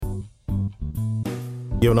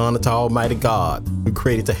Giving honor to Almighty God, who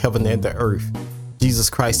created the heaven and the earth. Jesus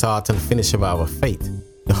Christ, the author and finisher of our faith.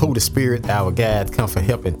 The Holy Spirit, our guide, comfort,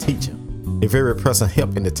 help, and teacher. A very present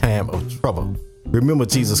help in the time of trouble. Remember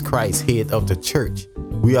Jesus Christ, head of the church.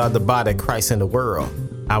 We are the body of Christ in the world.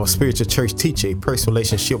 Our spiritual church teacher, a personal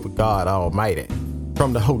relationship with God Almighty.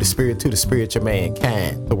 From the Holy Spirit to the spiritual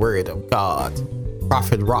mankind, the Word of God.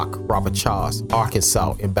 Prophet Rock, Robert Charles,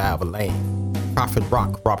 Arkansas in Bible Land. Prophet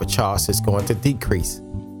Rock, Robert Charles is going to decrease.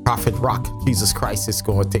 Prophet Rock, Jesus Christ is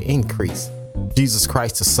going to increase. Jesus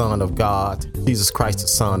Christ, the Son of God. Jesus Christ, the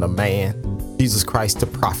Son of Man. Jesus Christ, the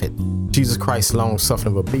Prophet. Jesus Christ,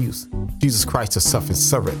 long-suffering of abuse. Jesus Christ, the suffering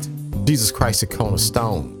servant. Jesus Christ, the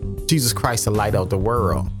cornerstone. Jesus Christ, the light of the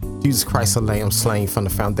world. Jesus Christ, the Lamb slain from the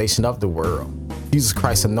foundation of the world. Jesus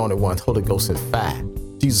Christ, anointed one, Holy Ghost and fire.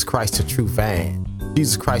 Jesus Christ, the true vine.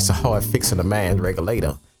 Jesus Christ, the hard fixing the mind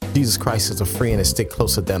regulator. Jesus Christ is a friend and stick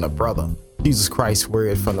closer than a brother. Jesus Christ,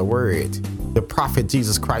 word from the word. The prophet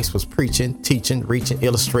Jesus Christ was preaching, teaching, reaching,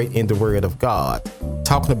 illustrating the word of God,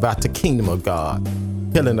 talking about the kingdom of God,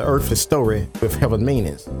 telling the earthly story with heaven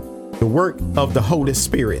meanings. The work of the Holy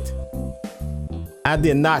Spirit. I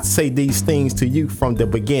did not say these things to you from the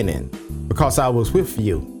beginning, because I was with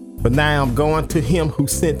you. But now I'm going to him who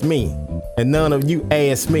sent me, and none of you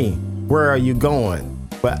ask me, where are you going?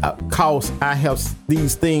 But because I have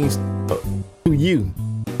these things to you,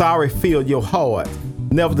 sorry fill your heart.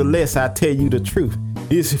 Nevertheless, I tell you the truth.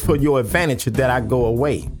 This is for your advantage that I go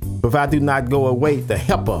away. But if I do not go away, the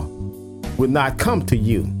helper will not come to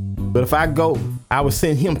you. But if I go, I will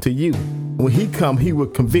send him to you. When he come, he will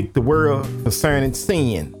convict the world concerning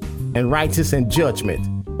sin and righteousness and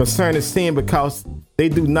judgment. Concerning sin, because they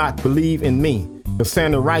do not believe in me.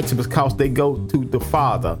 Concerning righteousness, because they go to the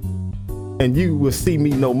Father, and you will see me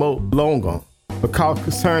no more longer. Because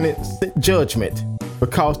concerning judgment,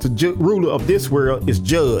 because the ruler of this world is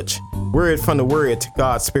judged. Word from the word to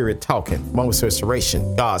God's Spirit talking. Moments of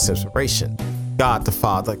inspiration, God's inspiration. God the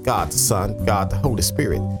Father, God the Son, God the Holy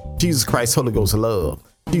Spirit. Jesus Christ, Holy Ghost love.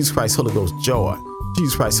 Jesus Christ, Holy Ghost joy.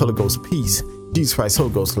 Jesus Christ, Holy Ghost peace. Jesus Christ, Holy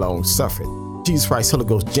Ghost long suffering. Jesus Christ, Holy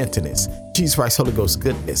Ghost gentleness. Jesus Christ, Holy Ghost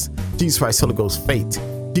goodness. Jesus Christ, Holy Ghost faith.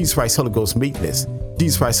 Jesus Christ, Holy Ghost meekness.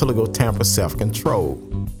 Jesus Christ, Holy Ghost temper, self-control.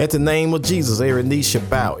 At the name of Jesus, every knee shall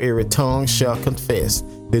bow, every tongue shall confess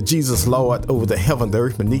that Jesus Lord over the heaven, the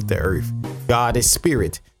earth, beneath the earth. God is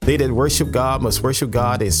spirit. They that worship God must worship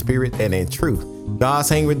God in spirit and in truth.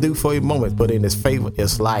 God's anger do for a moment, but in his favor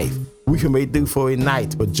is life. We may do for a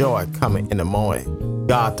night, but joy coming in the morning.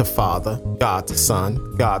 God the Father, God the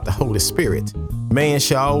Son, God the Holy Spirit. Man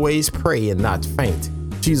shall always pray and not faint.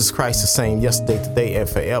 Jesus Christ the same yesterday, today, and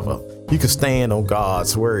forever. You can stand on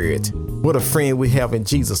God's word. What a friend we have in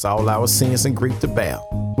Jesus, all our sins and grief to bear.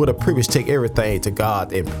 What a privilege to take everything to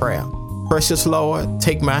God in prayer. Precious Lord,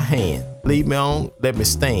 take my hand. Lead me on, let me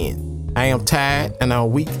stand. I am tired and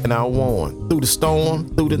I'm weak and I'm worn. Through the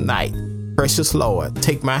storm, through the night. Precious Lord,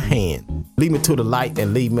 take my hand. Lead me to the light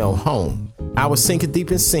and lead me on home. I was sinking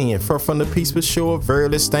deep in sin, far from the peaceful shore,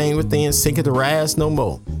 verily staying within, sinking to rise no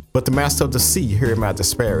more. But the master of the sea heard my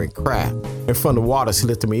despairing cry, and from the waters he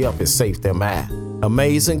lifted me up and saved them I.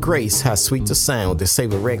 Amazing grace, how sweet the sound to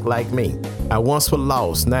save a wreck like me. I once was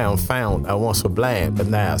lost, now I'm found. I once was blind, but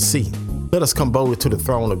now I see. Let us come boldly to the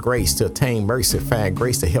throne of grace to attain mercy, find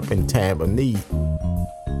grace to help in time of need.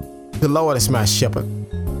 The Lord is my shepherd,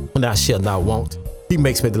 and I shall not want. He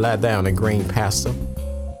makes me to lie down in green pasture,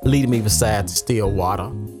 leading me beside the still water.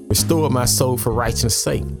 Restore my soul for righteousness'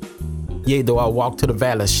 sake. Yea, though I walk to the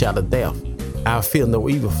valley of shadow of death, I feel no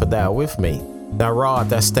evil, for thou with me. Thy rod,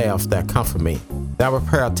 thy staff, thou comfort me. Thou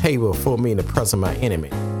prepare a table for me in the presence of my enemy.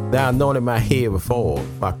 Thou anointed my head with oil,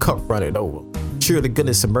 my cup runneth over. Surely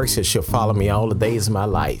goodness and mercy shall follow me all the days of my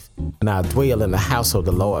life, and I dwell in the house of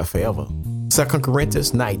the Lord forever. 2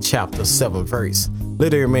 Corinthians 9, chapter 7, verse.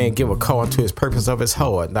 Let every man give according to his purpose of his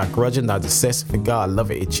heart, not grudging, not dissessing, for God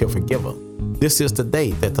loveth a cheerful giver. This is the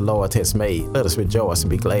day that the Lord has made. Let us rejoice and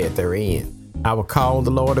be glad therein. I will call on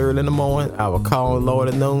the Lord early in the morning. I will call on the Lord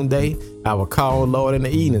at noonday. I will call on the Lord in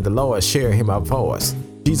the evening. The Lord shall hear my voice.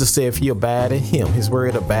 Jesus said, if you abide in him, his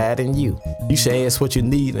word abide in you. You shall ask what you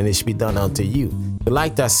need, and it shall be done unto you.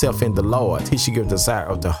 Delight thyself in the Lord. He shall give desire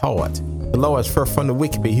of the heart. The Lord is far from the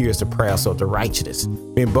wicked, but hears the prayers of the righteous.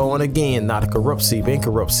 Being born again, not a corrupt seed, but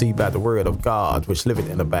incorrupt seed by the word of God, which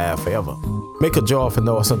liveth and abide forever. Make a joyful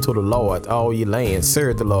noise unto the Lord, all ye lands.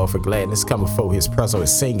 Serve the Lord for gladness. Come before his presence with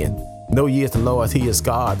singing. Know ye the Lord, he is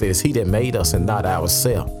God. It is he that made us and not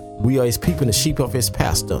ourselves. We are his people and the sheep of his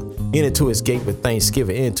pasture. Enter to his gate with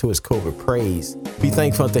thanksgiving, into his court with praise. Be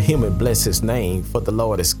thankful unto him and bless his name, for the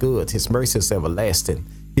Lord is good. His mercy is everlasting,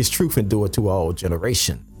 His truth endured to all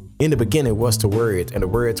generation. In the beginning was the Word, and the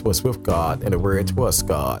Word was with God, and the Word was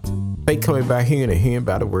God. Faith coming by hearing, and hearing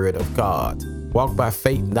by the word of God. Walk by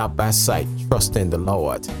faith, not by sight. Trust in the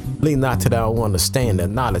Lord. Lean not to thy own understanding,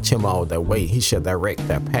 acknowledge him all thy way. He shall direct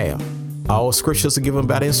thy path. All scriptures are given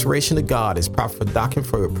by the inspiration of God. Is proper for doctrine,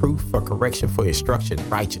 for reproof, for correction, for instruction,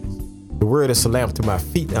 righteousness. The word is a lamp to my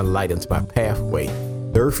feet and a light unto my pathway.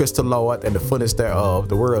 The earth is the Lord, and the fullness thereof,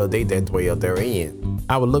 the world of they that dwell therein.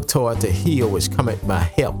 I will look toward the hill which cometh my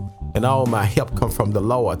help, and all my help come from the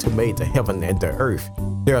Lord who made the heaven and the earth.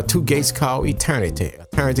 There are two gates called eternity.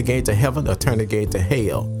 Eternity gate to heaven, eternity gate to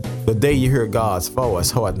hell. The day you hear God's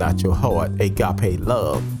voice, harden not your heart, agape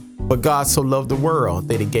love. But God so loved the world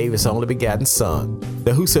that he gave his only begotten Son,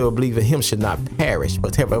 that whosoever believe in him should not perish,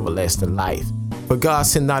 but have everlasting life. For God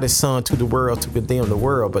sent not his Son to the world to condemn the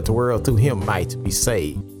world, but the world through him might be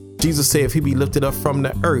saved. Jesus said if he be lifted up from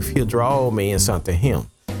the earth, he'll draw all men unto him.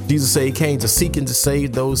 Jesus said he came to seek and to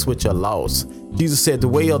save those which are lost. Jesus said the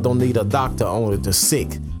well don't need a doctor, only the sick.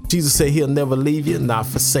 Jesus said he'll never leave you, not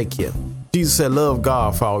forsake you. Jesus said love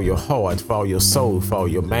God for all your heart, for all your soul, for all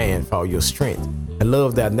your mind, for all your strength. And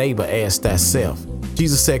love thy neighbor as thyself.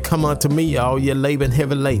 Jesus said, come unto me, all ye labor and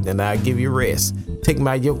heavy laden, and I'll give you rest. Take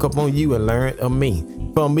my yoke upon you and learn of me.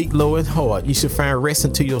 For I'm meek, low, and hard, you should find rest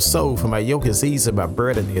unto your soul, for my yoke is easy, my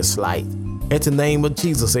burden is light. At the name of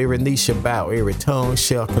Jesus, every knee shall bow, every tongue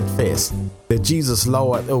shall confess that Jesus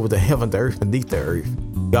Lord over the heaven, the earth, beneath the earth.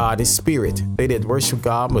 God is spirit. They that worship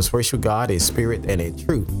God must worship God in spirit and in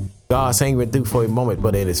truth. God's anger do for a moment,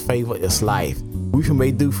 but in his favor is life. Weeping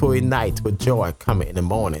may do for a night, but joy coming in the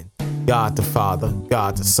morning. God the Father,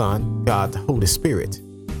 God the Son, God the Holy Spirit.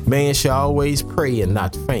 Man shall always pray and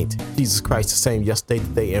not faint. Jesus Christ the same yesterday,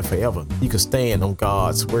 today, and forever. You can stand on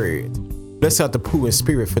God's word. Blessed are the poor in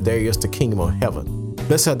spirit, for there is the kingdom of heaven.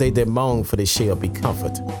 Blessed are they that mourn, for they shall be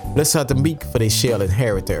comforted. Blessed are the meek, for they shall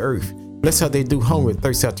inherit the earth. Blessed are they do hunger and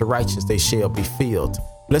thirst after righteousness, they shall be filled.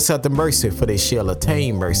 Blessed are the mercy, for they shall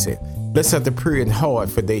attain mercy. Blessed are the pure in heart,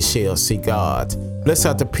 for they shall see God. Blessed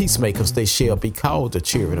are the peacemakers, they shall be called the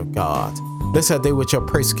children of God. Blessed are they which are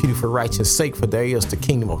persecuted for righteousness' sake, for there is the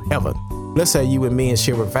kingdom of heaven. Blessed are you when men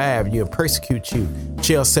shall revive you and persecute you,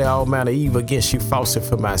 shall say all manner of evil against you falsely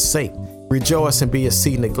for my sake. Rejoice and be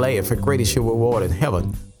exceedingly glad, for great is your reward in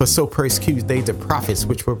heaven. For so persecuted they the prophets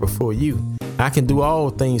which were before you. I can do all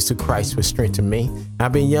things through Christ which strengthen me.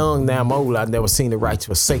 I've been young, now I'm old, I've never seen the righteous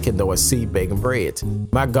forsaken, nor a seed begging bread.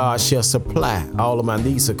 My God shall supply all of my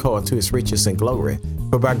needs according to his riches and glory.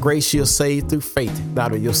 For by grace you're saved through faith,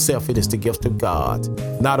 not of yourself, it is the gift of God.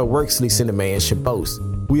 Not of works, lest any man should boast.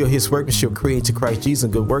 We are his workmanship, created to Christ Jesus,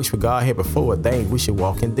 and good works which God had before ordained, we should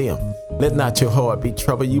walk in them. Let not your heart be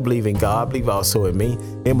troubled. You believe in God, believe also in me.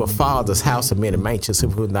 In my Father's house are many mansions.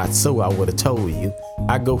 If it were not so, I would have told you.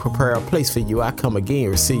 I go prepare a place for you. I come again,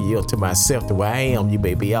 receive you unto myself. The way I am, you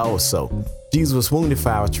may be also. Jesus was wounded for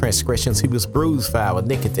our transgressions. He was bruised for our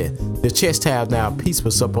iniquity. The chastisement of our peace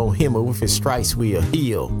was upon him, and with his stripes we are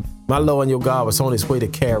healed. My Lord and your God was on his way to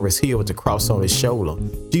carry his heel with the cross on his shoulder.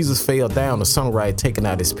 Jesus fell down, the songwriter taking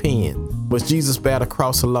out his pen. Was Jesus bear the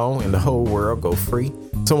cross alone and the whole world go free?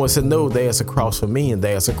 Someone said, no, there's a cross for me and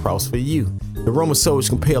there's a cross for you. The Roman soldiers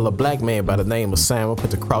compelled a black man by the name of Simon,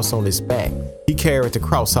 put the cross on his back. He carried the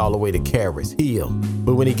cross all the way to carry his heel.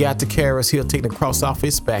 But when he got to carry his heel, take the cross off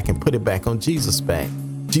his back and put it back on Jesus' back.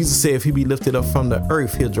 Jesus said if he be lifted up from the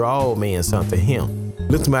earth, he'll draw all men unto him.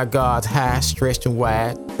 Lift my God high, stretched and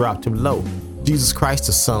wide, dropped him low. Jesus Christ,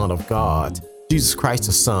 the Son of God. Jesus Christ,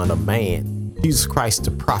 the Son of Man. Jesus Christ,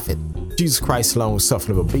 the prophet. Jesus Christ,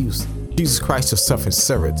 long-suffering of abuse. Jesus Christ, the suffering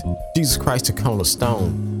servant. Jesus Christ, the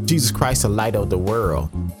cornerstone. Jesus Christ, the light of the world.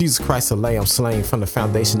 Jesus Christ, the lamb slain from the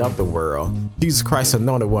foundation of the world. Jesus Christ,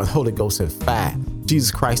 anointed one, Holy Ghost and fire.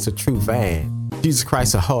 Jesus Christ, the true vine. Jesus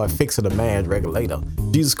Christ, a hard fixer, the mind regulator.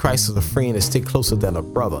 Jesus Christ is a friend that stick closer than a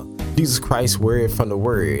brother. Jesus Christ, word from the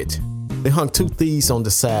word. They hung two thieves on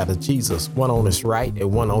the side of Jesus, one on his right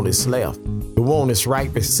and one on his left. The one on his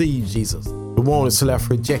right received Jesus. The one on his left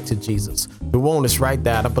rejected Jesus. The one on his right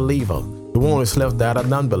died a believer. The one on his left died a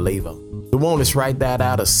non-believer. The one on his right died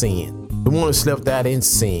out of sin. The one on his left died in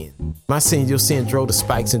sin. My sin, your sin drove the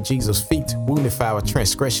spikes in Jesus' feet, wounded for our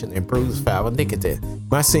transgression and bruised for our iniquity.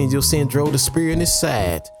 My sin, your sin drove the spear in his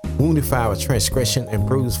side, wounded for our transgression and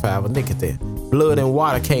bruised for our iniquity. Blood and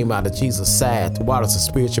water came out of Jesus' side. The water's a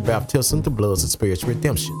spiritual baptism, the blood's a spiritual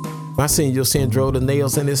redemption. My sin, your sin drove the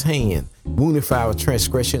nails in his hand, wounded for our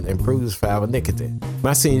transgression and bruised for our iniquity.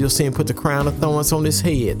 My sin, your sin put the crown of thorns on his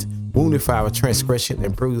head, wounded for our transgression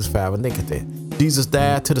and bruised for our iniquity. Jesus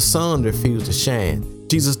died till the sun refused to shine.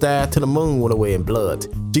 Jesus died till the moon went away in blood.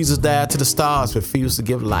 Jesus died till the stars refused to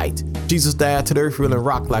give light. Jesus died till the earth reeling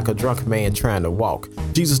rock like a drunken man trying to walk.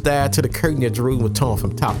 Jesus died till the curtain of Jerusalem was torn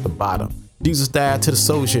from top to bottom. Jesus died till the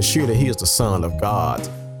soldier sure that he is the Son of God.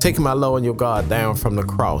 Taking my Lord and your God down from the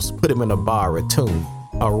cross, put him in a borrowed tomb.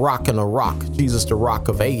 A rock and a rock, Jesus the rock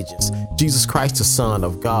of ages. Jesus Christ the Son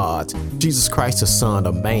of God. Jesus Christ the Son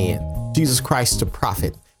of man. Jesus Christ the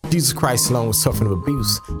prophet. Jesus Christ the long-suffering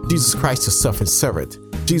abuse. Jesus Christ the suffering servant.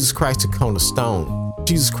 Jesus Christ the cornerstone.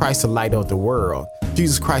 Jesus Christ the light of the world.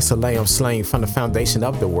 Jesus Christ the lamb slain from the foundation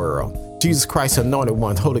of the world. Jesus Christ the anointed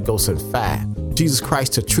one, Holy Ghost and fire. Jesus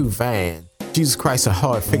Christ the true vine. Jesus Christ the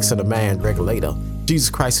hard fixer, the mind regulator. Jesus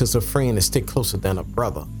Christ is a friend that stick closer than a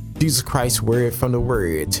brother. Jesus Christ, word from the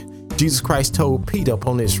word. Jesus Christ told Peter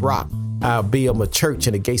upon this rock, I'll build my church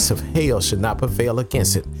and the gates of hell should not prevail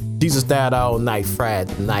against it. Jesus died all night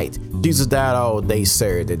Friday night. Jesus died all day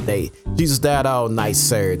Saturday day. Jesus died all night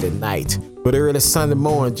Saturday night. But early Sunday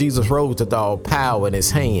morning, Jesus rose with all power in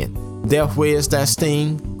his hand. Death, where's that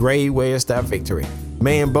sting? Grave, where's that victory?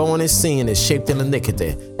 Man born in sin is shaped in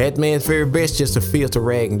iniquity. That man's very best just to filter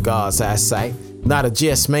rag in God's eyesight. Not a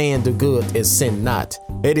just man do good and sin not.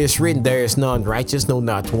 It is written, there is none righteous, no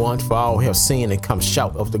not one, for all have sinned and come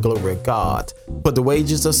short of the glory of God. But the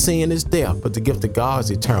wages of sin is death, but the gift of God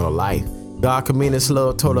is eternal life. God commended his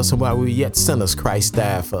love toward us, and while we were yet sinners, Christ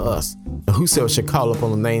died for us. And whosoever shall call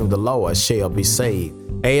upon the name of the Lord shall be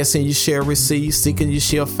saved. Asking you shall receive, seeking you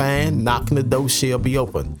shall find, knocking the door shall be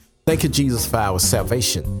open. Thank you, Jesus, for our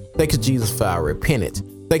salvation. Thank you, Jesus, for our repentance.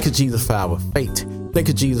 Thank you, Jesus, for our faith. Thank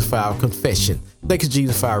you, Jesus, for our confession. Thank you,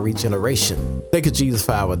 Jesus, for our regeneration. Thank you, Jesus,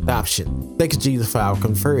 for our adoption. Thank you, Jesus, for our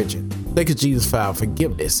conversion. Thank you, Jesus, for our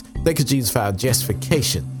forgiveness. Thank you, Jesus, for our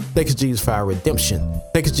justification. Thank you, Jesus, for our redemption.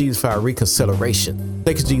 Thank you, Jesus, for our reconciliation.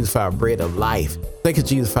 Thank you, Jesus, for our bread of life. Thank you,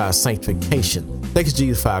 Jesus, for our sanctification. Thank you,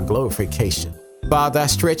 Jesus, for our glorification. Father, I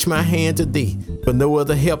stretch my hand to thee, for no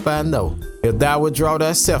other help I know. If thou wilt draw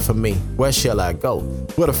thyself from me, where shall I go?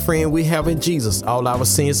 What a friend we have in Jesus, all our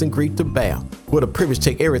sins and grief to bear. What a privilege to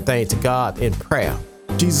take everything to God in prayer.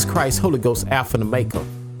 Jesus Christ, Holy Ghost, Alpha and Omega.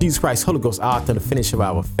 Jesus Christ, Holy Ghost, author and the finish of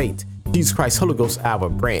our faith. Jesus Christ, Holy Ghost, our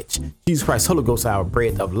branch. Jesus Christ, Holy Ghost, our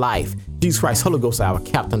bread of life. Jesus Christ, Holy Ghost, our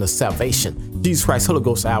captain of salvation. Jesus Christ, Holy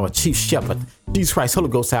Ghost, our chief shepherd. Jesus Christ, Holy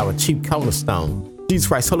Ghost, our chief cornerstone. Jesus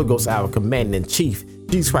Christ, Holy Ghost, our commander in chief.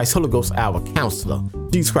 Jesus Christ, Holy Ghost, our counselor.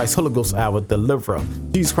 Jesus Christ, Holy Ghost, our deliverer.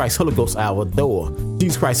 Jesus Christ, Holy Ghost, our door.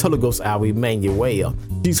 Jesus Christ, Holy Ghost, our Emmanuel.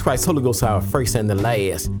 Jesus Christ, Holy Ghost, our first and the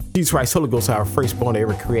last. Jesus Christ, Holy Ghost, our firstborn of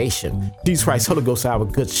every creation. Jesus Christ, Holy Ghost, our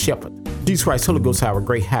good shepherd. Jesus Christ, Holy Ghost, our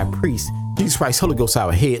great high priest. Jesus Christ, Holy Ghost,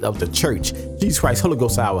 our head of the church. Jesus Christ, Holy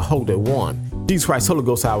Ghost, our Holy One. Jesus Christ, Holy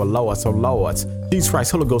Ghost, our Lords of Lords. Jesus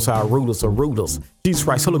Christ, Holy Ghost, our rulers of rulers. Jesus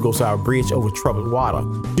Christ, Holy Ghost, our bridge over troubled water.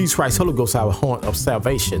 Jesus Christ, Holy Ghost, our horn of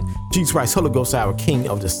salvation. Jesus Christ, Holy Ghost, our King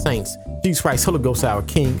of the saints. Jesus Christ, Holy Ghost, our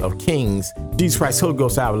King of kings. Jesus Christ, Holy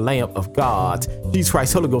Ghost, our Lamb of God. Jesus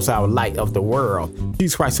Christ, Holy Ghost, our light of the world.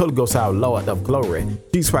 Jesus Christ, Holy Ghost, our Lord of glory.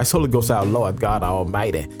 Jesus Christ, Holy Ghost, our Lord God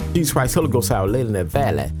Almighty. Jesus Christ, Holy Ghost, our lily in the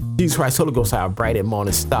valley. Jesus Christ, Holy Ghost, our bright and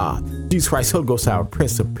morning star. Jesus Christ, Holy Ghost, our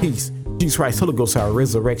Prince of Peace. Jesus Christ, Holy Ghost, our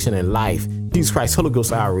resurrection and life. Jesus Christ, Holy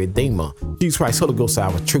Ghost, our Redeemer. Jesus Christ, Holy Ghost,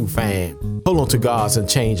 our true fan. Hold on to God's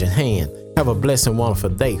unchanging hand. Have a blessed and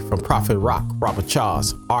wonderful day from Prophet Rock, Robert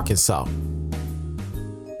Charles, Arkansas.